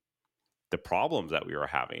naming the problems that we were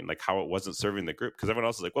having, like how it wasn't serving the group. Because everyone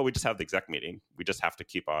else is like, well, we just have the exec meeting. We just have to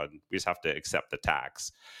accept the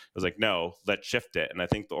tax. I was like, no, let's shift it. And I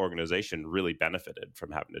think the organization really benefited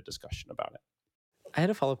from having a discussion about it. I had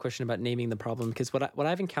a follow-up question about naming the problem, because what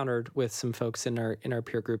I've encountered with some folks in our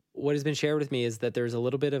peer group, what has been shared with me is that there's a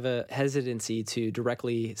little bit of a hesitancy to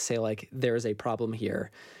directly say, like, there is a problem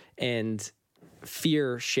here, and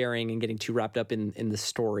fear sharing and getting too wrapped up in the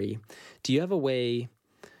story. Do you have a way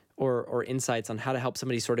or insights on how to help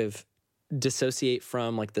somebody sort of dissociate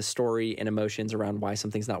from like the story and emotions around why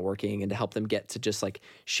something's not working, and to help them get to just like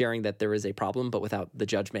sharing that there is a problem, but without the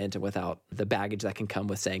judgment and without the baggage that can come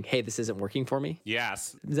with saying, hey, this isn't working for me?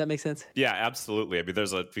 Yes. Does that make sense? Yeah, absolutely. I mean,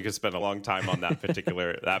 we could spend a long time on that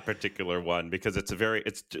particular one, because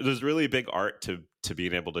there's really big art to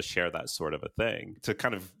being able to share that sort of a thing. To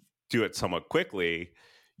kind of do it somewhat quickly,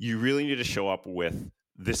 you really need to show up with,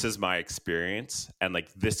 this is my experience, and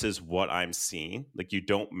like, this is what I'm seeing. Like, you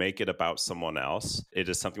don't make it about someone else. It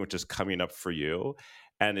is something which is coming up for you.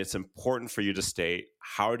 And it's important for you to state,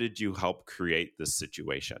 how did you help create this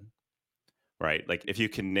situation? Right? Like, if you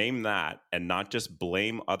can name that and not just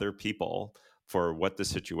blame other people for what the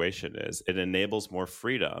situation is, it enables more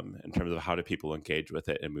freedom in terms of how do people engage with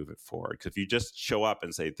it and move it forward. Because if you just show up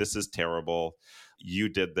and say, this is terrible, you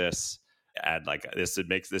did this, and like, this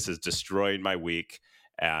is destroying my week,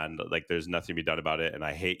 and like, there's nothing to be done about it, and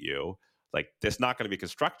I hate you, like, that's not going to be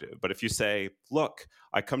constructive. But if you say, look,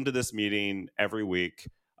 I come to this meeting every week,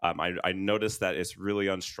 I notice that it's really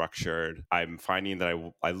unstructured. I'm finding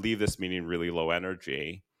that I leave this meeting really low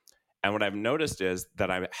energy. And what I've noticed is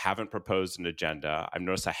that I haven't proposed an agenda. I've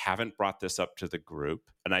noticed I haven't brought this up to the group,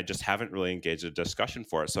 and I just haven't really engaged in a discussion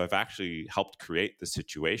for it. So I've actually helped create the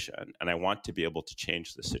situation, and I want to be able to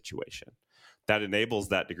change the situation. That enables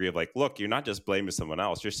that degree of like, look, you're not just blaming someone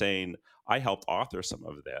else. You're saying, I helped author some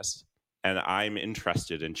of this, and I'm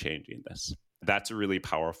interested in changing this. That's a really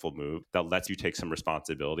powerful move that lets you take some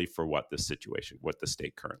responsibility for what the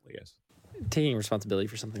state currently is. Taking responsibility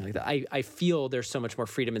for something like that. I feel there's so much more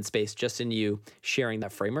freedom and space just in you sharing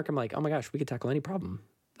that framework. I'm like, oh my gosh, we could tackle any problem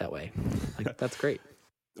that way. Like, that's great.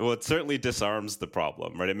 Well, it certainly disarms the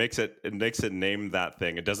problem, right? It makes it name that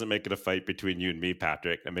thing. It doesn't make it a fight between you and me,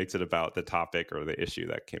 Patrick. It makes it about the topic or the issue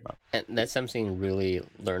that came up. And that's something really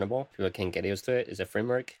learnable. People can get used to it. It's a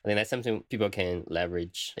framework. I think that's something people can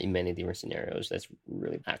leverage in many different scenarios. That's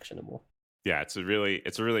really actionable. Yeah, it's a really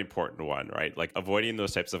important one, right? Like avoiding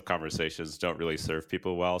those types of conversations don't really serve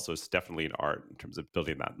people well. So it's definitely an art in terms of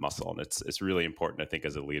building that muscle. And it's really important, I think,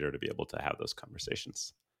 as a leader to be able to have those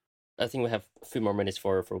conversations. I think we have a few more minutes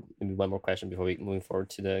for maybe one more question before we move forward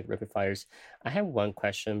to the rapid fires. I have one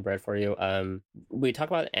question, Brad, for you. We talk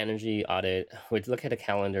about energy audit. We look at the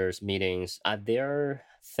calendars, meetings. Are there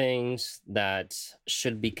things that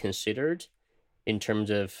should be considered in terms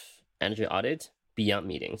of energy audit beyond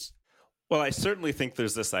meetings? Well, I certainly think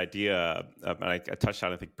there's this idea, and I touched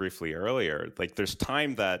on, I think, briefly earlier. Like, there's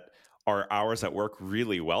time that are hours that work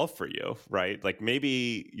really well for you, right? Like,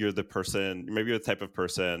 maybe you're the type of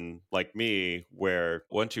person like me, where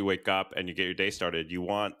once you wake up and you get your day started, you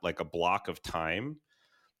want like a block of time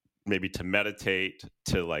maybe to meditate,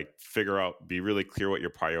 to like figure out, be really clear what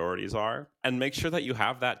your priorities are, and make sure that you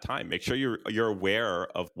have that time. Make sure you're aware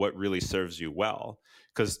of what really serves you well,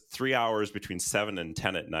 because 3 hours between 7 and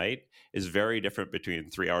 10 at night is very different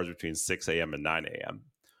between 3 hours between 6 a.m. and 9 a.m.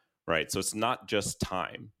 Right? So it's not just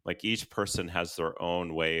time. Like each person has their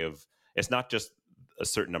own way of. It's not just a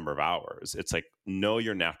certain number of hours. It's like know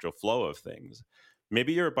your natural flow of things.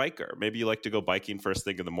 Maybe you're a biker. Maybe you like to go biking first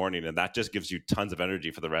thing in the morning, and that just gives you tons of energy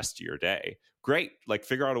for the rest of your day. Great. Like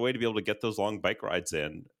figure out a way to be able to get those long bike rides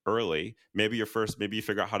in early. Maybe you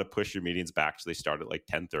figure out how to push your meetings back so they start at like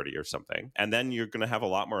 10:30 or something. And then you're going to have a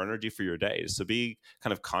lot more energy for your day. So be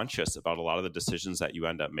kind of conscious about a lot of the decisions that you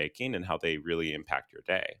end up making and how they really impact your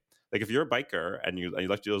day. Like if you're a biker and you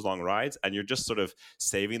like to do those long rides and you're just sort of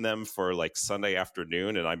saving them for like Sunday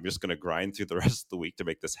afternoon and I'm just going to grind through the rest of the week to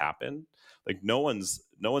make this happen, like no one's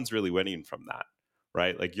really winning from that,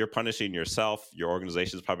 right? Like you're punishing yourself. Your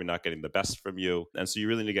organization is probably not getting the best from you. And so you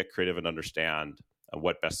really need to get creative and understand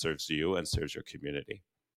what best serves you and serves your community.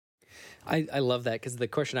 I love that, because the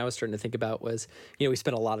question I was starting to think about was, we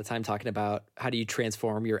spent a lot of time talking about how do you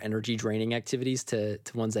transform your energy draining activities to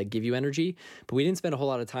ones that give you energy, but we didn't spend a whole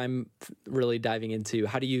lot of time really diving into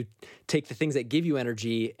how do you take the things that give you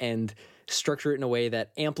energy and structure it in a way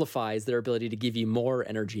that amplifies their ability to give you more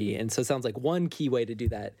energy. And so it sounds like one key way to do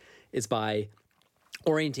that is by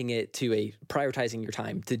orienting it to prioritizing your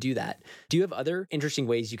time to do that. Do you have other interesting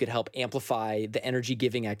ways you could help amplify the energy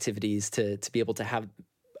giving activities to be able to have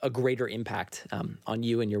a greater impact on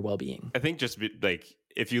you and your well-being? I think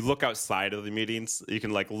if you look outside of the meetings, you can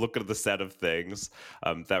like look at the set of things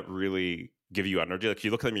that really give you energy. Like you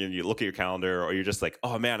look at them and you look at your calendar, or you're just like,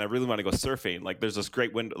 oh man, I really want to go surfing. Like there's this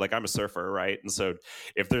great window. Like I'm a surfer, right? And so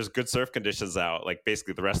if there's good surf conditions out, like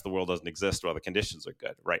basically the rest of the world doesn't exist while the conditions are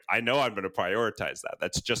good, right? I know I'm going to prioritize that.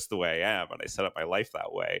 That's just the way I am, and I set up my life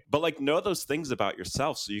that way. But like know those things about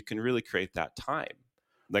yourself so you can really create that time.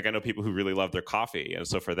 Like I know people who really love their coffee. And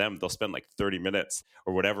so for them, they'll spend like 30 minutes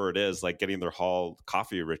or whatever it is, like getting their whole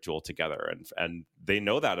coffee ritual together. And they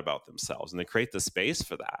know that about themselves and they create the space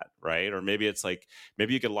for that, right? Or maybe it's like,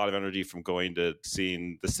 maybe you get a lot of energy from going to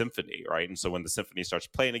seeing the symphony, right? And so when the symphony starts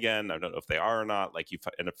playing again, I don't know if they are or not, like you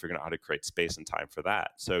end up figuring out how to create space and time for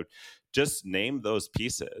that. So just name those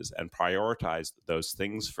pieces and prioritize those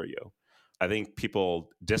things for you. I think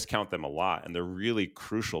people discount them a lot, and they're really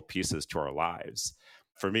crucial pieces to our lives.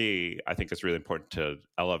 For me, I think it's really important to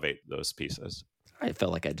elevate those pieces. I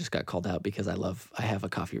felt like I just got called out because I have a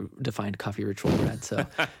defined coffee ritual, Brad. So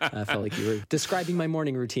I felt like you were describing my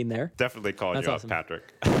morning routine there. Definitely calling That's you awesome. out,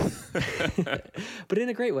 Patrick. But in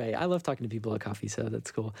a great way. I love talking to people about coffee, so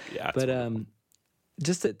that's cool. Yeah, but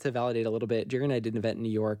just to validate a little bit, Jerry and I did an event in New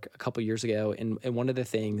York a couple years ago, and one of the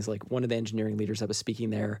things, like one of the engineering leaders that was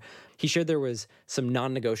speaking there, he shared there was some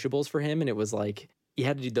non-negotiables for him, and it was like, you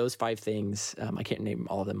had to do those 5 things. I can't name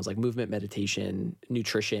all of them. It was like movement, meditation,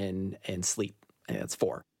 nutrition, and sleep. And that's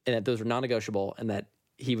 4. And that those were non-negotiable, and that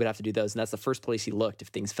he would have to do those. And that's the first place he looked if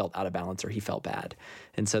things felt out of balance or he felt bad.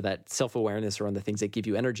 And so that self-awareness around the things that give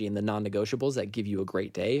you energy and the non-negotiables that give you a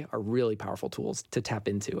great day are really powerful tools to tap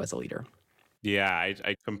into as a leader. Yeah,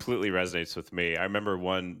 I completely resonates with me. I remember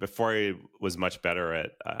before I was much better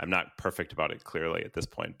at, I'm not perfect about it clearly at this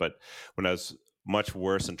point, but when I was much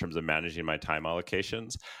worse in terms of managing my time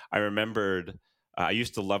allocations, I remembered I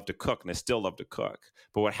used to love to cook, and I still love to cook.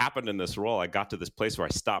 But what happened in this role, I got to this place where I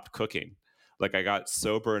stopped cooking. Like I got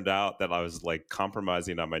so burned out that I was like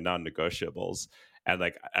compromising on my non-negotiables. And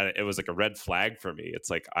like it was like a red flag for me.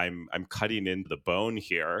 It's like I'm cutting into the bone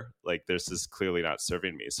here. Like this is clearly not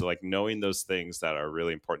serving me. So like knowing those things that are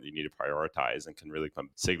really important, you need to prioritize, and can really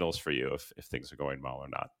become signals for you if things are going well or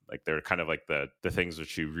not. Like they're kind of like the things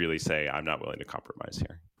which you really say, I'm not willing to compromise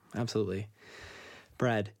here. Absolutely.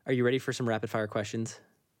 Brad, are you ready for some rapid fire questions?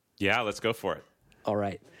 Yeah, let's go for it. All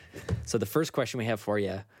right. So the first question we have for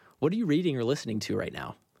you, what are you reading or listening to right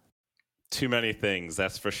now? Too many things,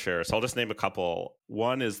 that's for sure. So I'll just name a couple.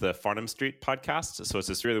 One is the Farnham Street podcast. So it's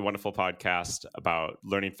this really wonderful podcast about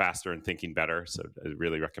learning faster and thinking better. So I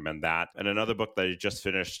really recommend that. And another book that I just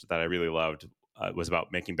finished that I really loved was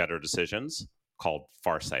about making better decisions, called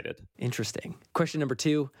Farsighted. Interesting. Question number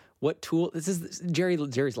 2, what tool,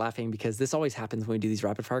 Jerry's laughing because this always happens when we do these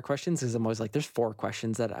rapid fire questions, because I'm always like, there's 4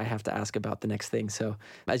 questions that I have to ask about the next thing. So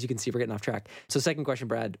as you can see, we're getting off track. So second question,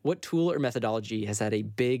 Brad, what tool or methodology has had a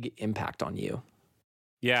big impact on you?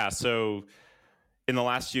 Yeah, so in the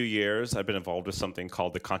last few years, I've been involved with something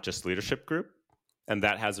called the Conscious Leadership Group. And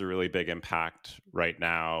that has a really big impact right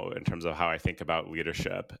now in terms of how I think about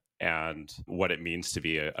leadership and what it means to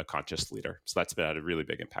be a conscious leader. So that's had a really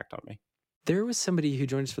big impact on me. There was somebody who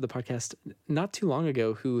joined us for the podcast not too long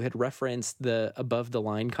ago who had referenced the above the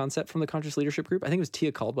line concept from the Conscious Leadership Group. I think it was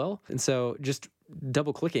Tia Caldwell. And so just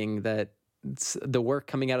double clicking that the work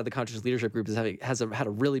coming out of the Conscious Leadership Group has had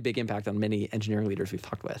a really big impact on many engineering leaders we've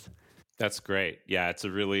talked with. That's great. Yeah, it's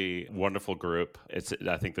a really wonderful group.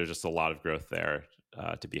 I think there's just a lot of growth there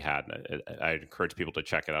to be had. And I encourage people to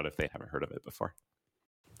check it out if they haven't heard of it before.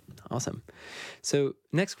 Awesome. So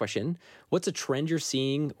next question, what's a trend you're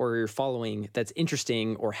seeing or you're following that's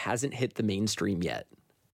interesting or hasn't hit the mainstream yet?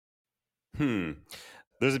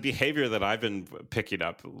 There's a behavior that I've been picking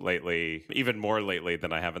up lately, even more lately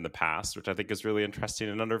than I have in the past, which I think is really interesting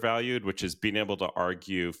and undervalued, which is being able to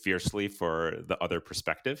argue fiercely for the other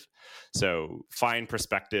perspective. So find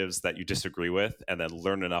perspectives that you disagree with and then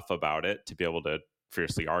learn enough about it to be able to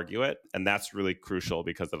fiercely argue it. And that's really crucial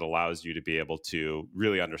because it allows you to be able to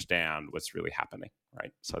really understand what's really happening,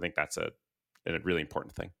 right? So I think that's a really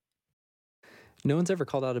important thing. No one's ever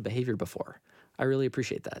called out a behavior before. I really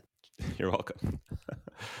appreciate that. You're welcome.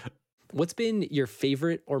 What's been your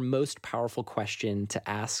favorite or most powerful question to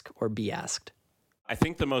ask or be asked? I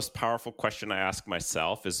think the most powerful question I ask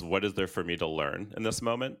myself is, what is there for me to learn in this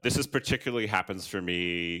moment? This is particularly happens for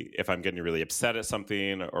me if I'm getting really upset at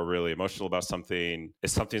something or really emotional about something.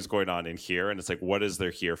 If something's going on in here and it's like, what is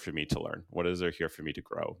there here for me to learn? What is there here for me to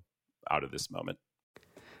grow out of this moment?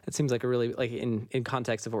 It seems like a really, like in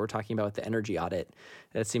context of what we're talking about with the energy audit,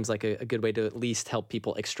 it seems like a good way to at least help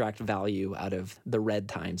people extract value out of the red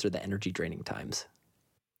times or the energy draining times.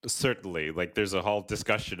 Certainly. Like there's a whole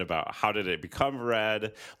discussion about how did it become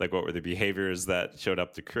red? Like what were the behaviors that showed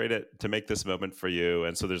up to create it, to make this moment for you?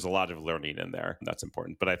 And so there's a lot of learning in there. That's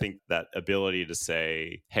important. But I think that ability to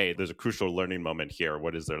say, hey, there's a crucial learning moment here.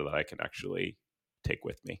 What is there that I can actually take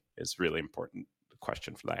with me is really important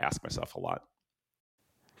question that I ask myself a lot.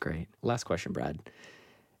 Great. Last question, Brad.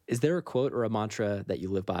 Is there a quote or a mantra that you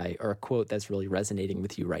live by or a quote that's really resonating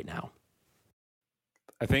with you right now?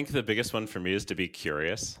 I think the biggest one for me is to be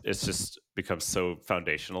curious. It's just become so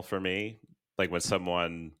foundational for me. Like when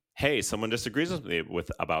someone disagrees with me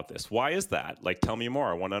about this. Why is that? Like, tell me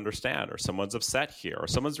more. I want to understand. Or someone's upset here. Or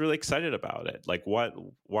someone's really excited about it. Like, why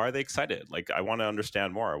are they excited? Like, I want to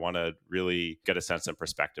understand more. I want to really get a sense and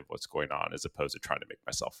perspective of what's going on as opposed to trying to make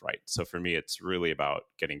myself right. So for me, it's really about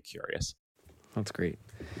getting curious. That's great.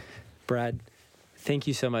 Brad, thank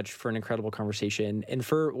you so much for an incredible conversation. And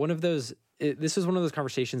for this is one of those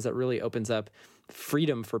conversations that really opens up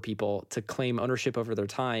freedom for people to claim ownership over their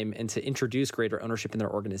time and to introduce greater ownership in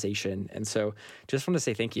their organization. And so just want to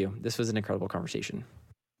say thank you. This was an incredible conversation.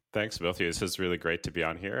 Thanks, both of you. This is really great to be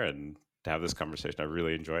on here and to have this conversation. I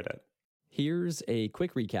really enjoyed it. Here's a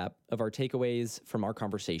quick recap of our takeaways from our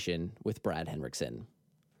conversation with Brad Henrickson.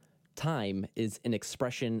 Time is an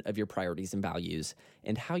expression of your priorities and values,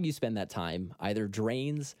 and how you spend that time either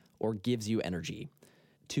drains or gives you energy.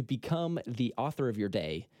 To become the author of your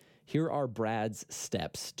day, here are Brad's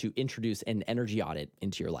steps to introduce an energy audit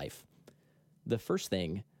into your life. The first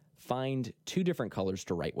thing, find 2 different colors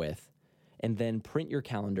to write with, and then print your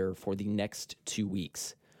calendar for the next 2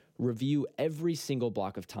 weeks. Review every single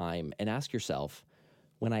block of time and ask yourself,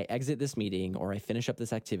 when I exit this meeting or I finish up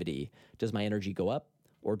this activity, does my energy go up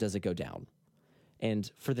or does it go down? And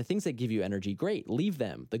for the things that give you energy, great, leave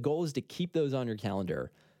them. The goal is to keep those on your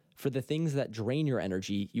calendar. For the things that drain your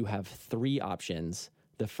energy, you have 3 options.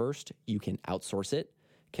 The first, you can outsource it.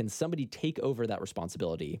 Can somebody take over that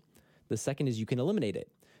responsibility? The second is you can eliminate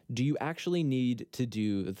it. Do you actually need to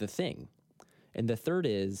do the thing? And the third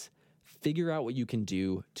is figure out what you can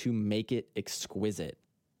do to make it exquisite.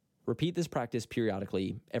 Repeat this practice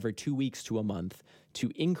periodically, every 2 weeks to a month,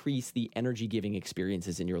 to increase the energy-giving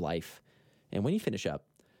experiences in your life. And when you finish up,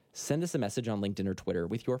 send us a message on LinkedIn or Twitter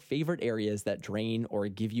with your favorite areas that drain or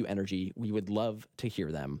give you energy. We would love to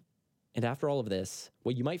hear them. And after all of this,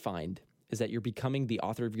 what you might find is that you're becoming the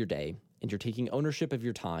author of your day and you're taking ownership of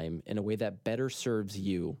your time in a way that better serves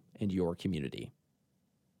you and your community.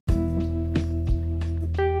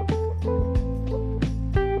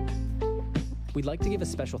 We'd like to give a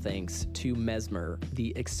special thanks to Mesmer,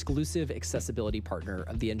 the exclusive accessibility partner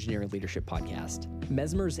of the Engineering Leadership Podcast.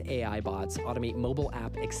 Mesmer's AI bots automate mobile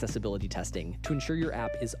app accessibility testing to ensure your app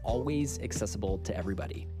is always accessible to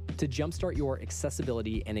everybody. To jumpstart your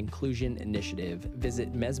accessibility and inclusion initiative,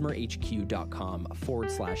 visit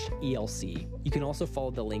mesmerhq.com/ELC. You can also follow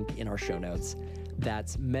the link in our show notes.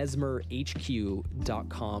 That's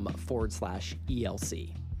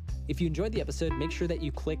mesmerhq.com/ELC. If you enjoyed the episode, make sure that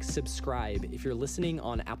you click subscribe if you're listening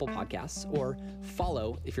on Apple Podcasts, or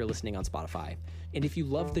follow if you're listening on Spotify. And if you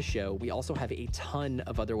love the show, we also have a ton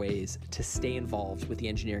of other ways to stay involved with the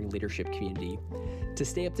engineering leadership community. To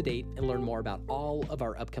stay up to date and learn more about all of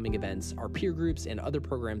our upcoming events, our peer groups, and other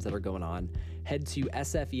programs that are going on, head to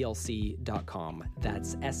sfelc.com.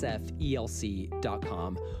 That's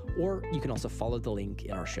sfelc.com. Or you can also follow the link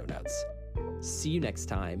in our show notes. See you next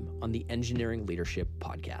time on the Engineering Leadership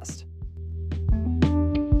Podcast.